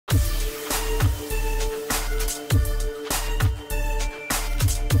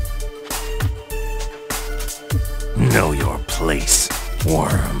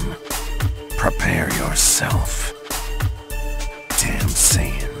Worm, prepare yourself. Damn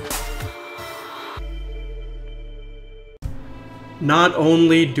Saiyan. Not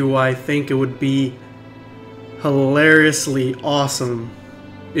only do I think it would be hilariously awesome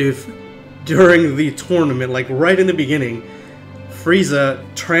if during the tournament, like right in the beginning, Frieza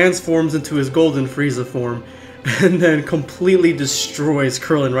transforms into his golden Frieza form and then completely destroys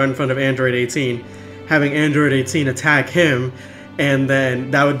Krillin right in front of Android 18, having Android 18 attack him, and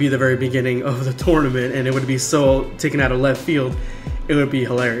then that would be the very beginning of the tournament, and it would be so taken out of left field. It would be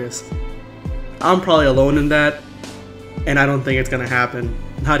hilarious. I'm probably alone in that, and I don't think it's gonna happen.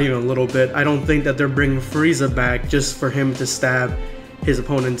 Not even a little bit. I don't think that they're bringing Frieza back just for him to stab his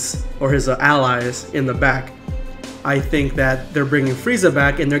opponents or his allies in the back. I think that they're bringing Frieza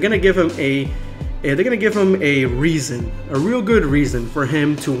back, and they're gonna give him a reason, a real good reason for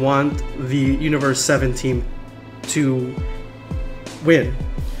him to want the Universe 7 team to win.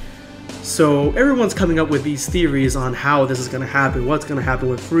 So everyone's coming up with these theories on how this is gonna happen, what's gonna happen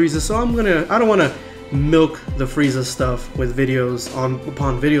with Frieza. So I don't wanna milk the Frieza stuff with videos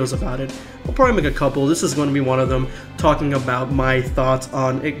upon videos about it. I'll probably make a couple. This is going to be one of them, talking about my thoughts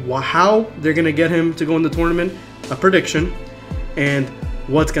on how they're going to get him to go in the tournament, a prediction, and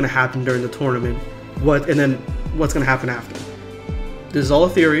what's going to happen during the tournament, and then what's going to happen after. This is all a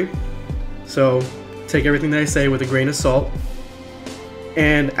theory, so take everything that I say with a grain of salt.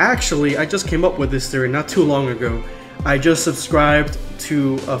 And actually, I just came up with this theory not too long ago. I just subscribed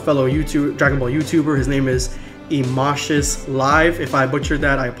to a fellow Dragonball YouTuber. His name is Imashis Live. If I butchered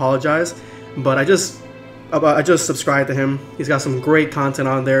that, I apologize. But I just subscribed to him. He's got some great content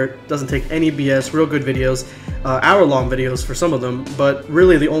on there. Doesn't take any BS. Real good videos. Hour-long videos for some of them. But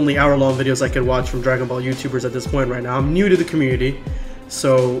really the only hour-long videos I could watch from Dragon Ball YouTubers at this point right now. I'm new to the community.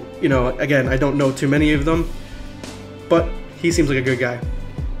 So, you know, again, I don't know too many of them. But he seems like a good guy.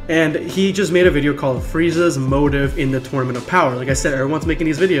 And he just made a video called Frieza's Motive in the Tournament of Power. Like I said, everyone's making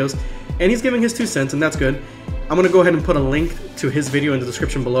these videos, and he's giving his 2 cents, and that's good. I'm going to go ahead and put a link to his video in the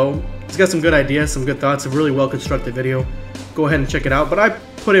description below. He's got some good ideas, some good thoughts, a really well-constructed video. Go ahead and check it out. But I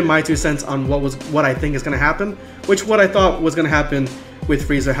put in my 2 cents on what I think is going to happen, what I thought was going to happen with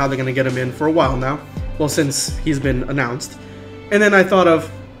Frieza, how they're going to get him in for a while now. Well, since he's been announced. And then I thought of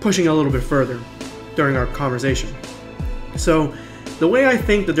pushing a little bit further during our conversation. So the way I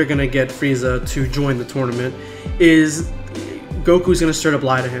think that they're going to get Frieza to join the tournament is Goku's going to straight up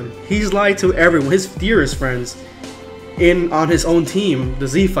lie to him. He's lied to everyone, his dearest friends on his own team, the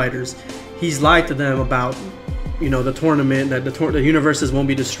Z Fighters. He's lied to them about, you know, the tournament, that the universes won't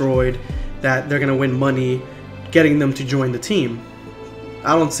be destroyed, that they're going to win money, getting them to join the team.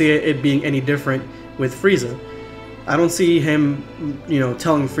 I don't see it being any different with Frieza. I don't see him, you know,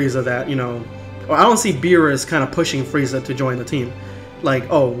 telling Frieza that, you know, or I don't see Beerus kind of pushing Frieza to join the team. Like,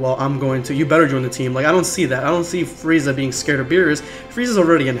 oh, well, you better join the team. Like, I don't see that. I don't see Frieza being scared of Beerus. Frieza's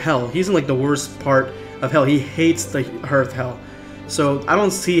already in hell. He's in, like, the worst part of hell. He hates the Earth hell. So I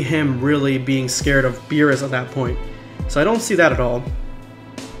don't see him really being scared of Beerus at that point. So I don't see that at all.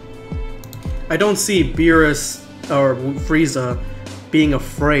 I don't see Beerus or Frieza being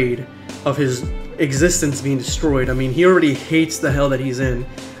afraid of his existence being destroyed. I mean, he already hates the hell that he's in.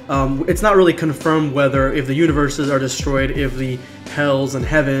 It's not really confirmed whether if the universes are destroyed, if the hells and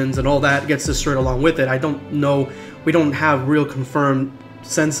heavens and all that gets destroyed along with it. I don't know. We don't have real confirmed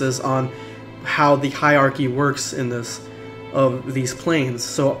senses on how the hierarchy works in this, of these planes.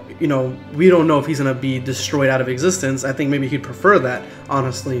 So, you know, we don't know if he's going to be destroyed out of existence. I think maybe he'd prefer that,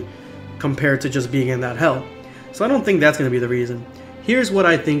 honestly, compared to just being in that hell. So I don't think that's going to be the reason. Here's what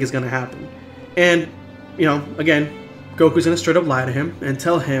I think is going to happen. And, you know, again, Goku's going to straight up lie to him and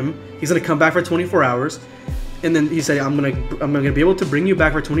tell him he's going to come back for 24 hours. And then he said, I'm gonna be able to bring you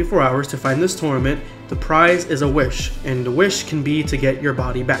back for 24 hours to fight in this tournament. The prize is a wish, and the wish can be to get your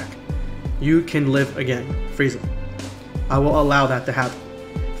body back. You can live again, Frieza. I will allow that to happen.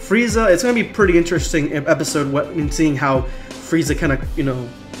 Frieza, it's gonna be a pretty interesting episode in seeing how Frieza kind of, you know,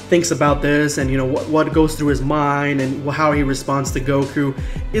 thinks about this, and, you know, what goes through his mind and how he responds to Goku.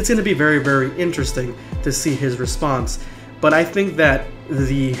 It's gonna be very, very interesting to see his response. But I think that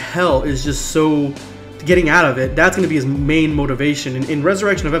the hell is just so, getting out of it, that's going to be his main motivation. In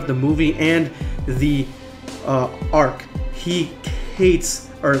Resurrection of F, the movie, and the arc, he hates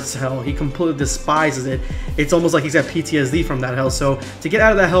Earth's hell. He completely despises it. It's almost like he's got PTSD from that hell. So to get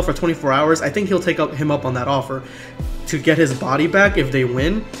out of that hell for 24 hours, I think he'll take him up on that offer. To get his body back if they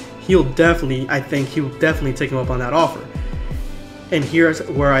win, I think he'll definitely take him up on that offer. And here's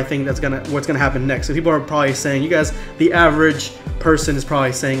where I think what's gonna happen next. So people are probably saying, you guys, the average person is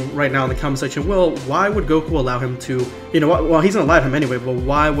probably saying right now in the comment section, well, why would Goku allow him to, well, he's gonna lie to him anyway, but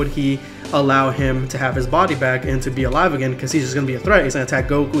why would he allow him to have his body back and to be alive again? Because he's just gonna be a threat. He's gonna attack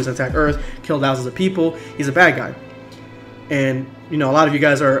Goku, he's gonna attack Earth, kill thousands of people. He's a bad guy. And, a lot of you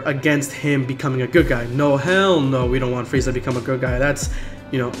guys are against him becoming a good guy. No, hell no, we don't want Frieza to become a good guy. That's,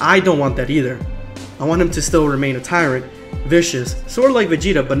 I don't want that either. I want him to still remain a tyrant, vicious, sort of like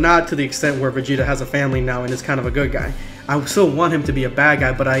Vegeta, but not to the extent where Vegeta has a family now and is kind of a good guy. I still want him to be a bad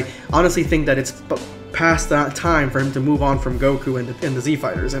guy, but I honestly think that it's past that time for him to move on from Goku and the Z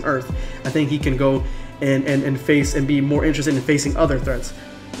Fighters and Earth. I think he can go and face and be more interested in facing other threats.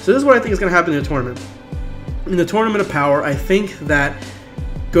 So this is what I think is going to happen in the tournament. In the Tournament of Power, I think that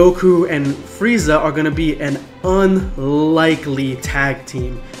Goku and Frieza are going to be an unlikely tag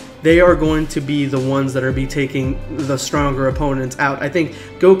team. They are going to be the ones that are taking the stronger opponents out. I think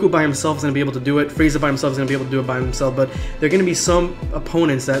Goku by himself is going to be able to do it. Frieza by himself is going to be able to do it by himself. But there are going to be some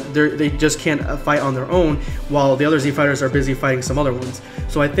opponents that they just can't fight on their own, while the other Z Fighters are busy fighting some other ones.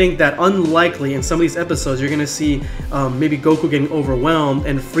 So I think that unlikely in some of these episodes, you're going to see maybe Goku getting overwhelmed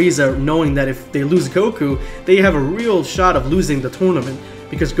and Frieza knowing that if they lose Goku, they have a real shot of losing the tournament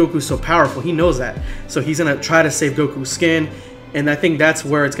because Goku's so powerful. He knows that. So he's going to try to save Goku's skin. And I think that's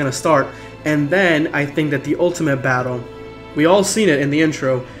where it's going to start. And then I think that the ultimate battle, we all seen it in the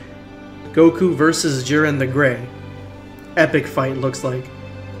intro, Goku versus Jiren the Grey. Epic fight, looks like.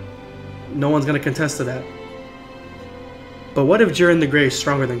 No one's going to contest to that. But what if Jiren the Grey is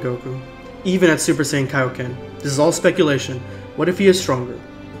stronger than Goku? Even at Super Saiyan Kaioken. This is all speculation. What if he is stronger?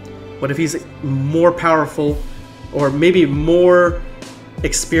 What if he's more powerful or maybe more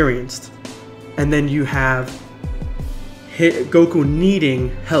experienced? And then you have Goku needing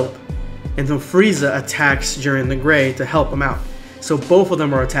help, and so Frieza attacks Jiren the Grey to help him out. So both of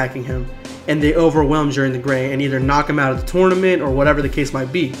them are attacking him, and they overwhelm Jiren the Grey and either knock him out of the tournament or whatever the case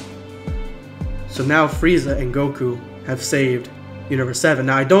might be. So now Frieza and Goku have saved Universe 7.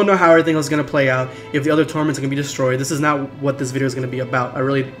 Now I don't know how everything is going to play out, if the other tournaments are going to be destroyed. This is not what this video is going to be about. I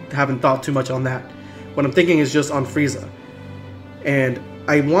really haven't thought too much on that. What I'm thinking is just on Frieza. And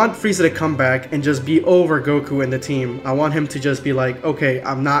I want Frieza to come back and just be over Goku and the team. I want him to just be like, okay,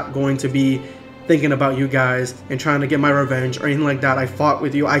 I'm not going to be thinking about you guys and trying to get my revenge or anything like that. I fought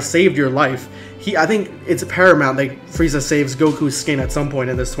with you. I saved your life. I think it's paramount that Frieza saves Goku's skin at some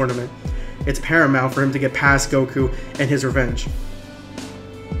point in this tournament. It's paramount for him to get past Goku and his revenge.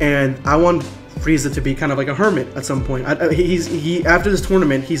 And I want Frieza to be kind of like a hermit at some point. He after this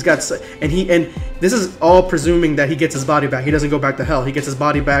tournament, he's got, and this is all presuming that he gets his body back. He doesn't go back to hell. He gets his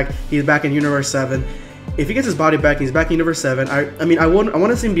body back. He's back in Universe 7. If he gets his body back and he's back in Universe 7, I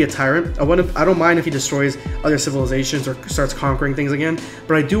want to see him be a tyrant. I don't mind if he destroys other civilizations or starts conquering things again,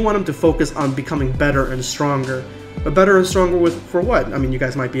 but I do want him to focus on becoming better and stronger. But better and stronger for what? I mean, you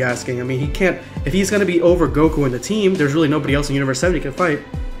guys might be asking. I mean, he can't, if he's going to be over Goku and the team, there's really nobody else in Universe 7 he can fight.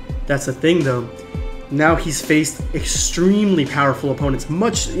 That's the thing, though. Now he's faced extremely powerful opponents,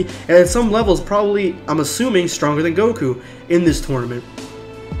 and at some levels probably, I'm assuming, stronger than Goku in this tournament.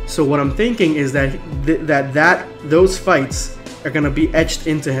 So what I'm thinking is that those fights are going to be etched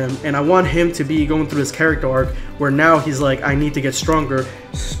into him, and I want him to be going through this character arc where now he's like, I need to get stronger.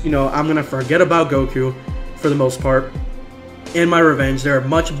 I'm going to forget about Goku for the most part. And my revenge. There are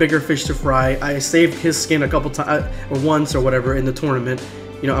much bigger fish to fry. I saved his skin a couple times, or once or whatever, in the tournament.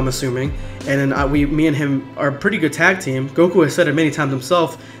 I'm assuming. And then me and him are a pretty good tag team. Goku has said it many times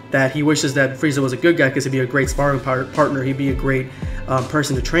himself that he wishes that Frieza was a good guy because he'd be a great sparring partner. He'd be a great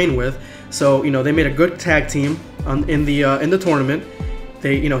person to train with. So they made a good tag team in the tournament.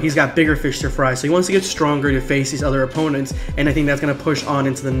 He's got bigger fish to fry, so he wants to get stronger to face these other opponents, and I think that's going to push on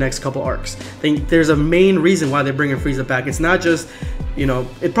into the next couple arcs. I think there's a main reason why they're bringing Frieza back. It's not just,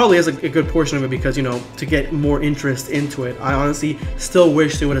 it probably has a good portion of it because, to get more interest into it. I honestly still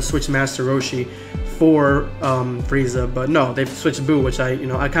wish they would have switched Master Roshi for Frieza, but no, they've switched Buu, which I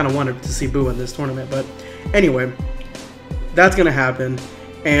kind of wanted to see Buu in this tournament. But anyway, that's going to happen,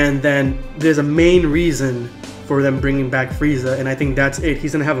 and then there's a main reason for them bringing back Frieza, and I think that's it.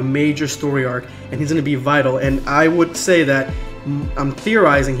 He's going to have a major story arc, and he's going to be vital, and I would say that, I'm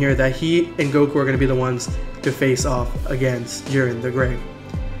theorizing here, that he and Goku are going to be the ones to face off against Jiren the Grey.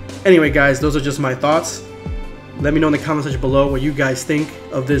 Anyway, guys, those are just my thoughts. Let me know in the comment section below what you guys think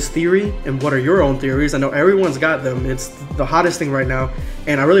of this theory, and what are your own theories. I know everyone's got them. It's the hottest thing right now,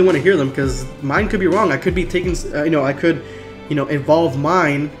 and I really want to hear them, because mine could be wrong. I could be taking, I could, evolve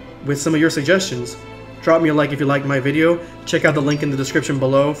mine with some of your suggestions. Drop me a like if you liked my video. Check out the link in the description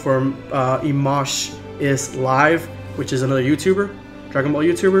below for Imosh is live, which is another YouTuber, Dragon Ball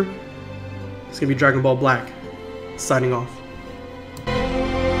YouTuber. It's gonna be Dragon Ball Black, signing off.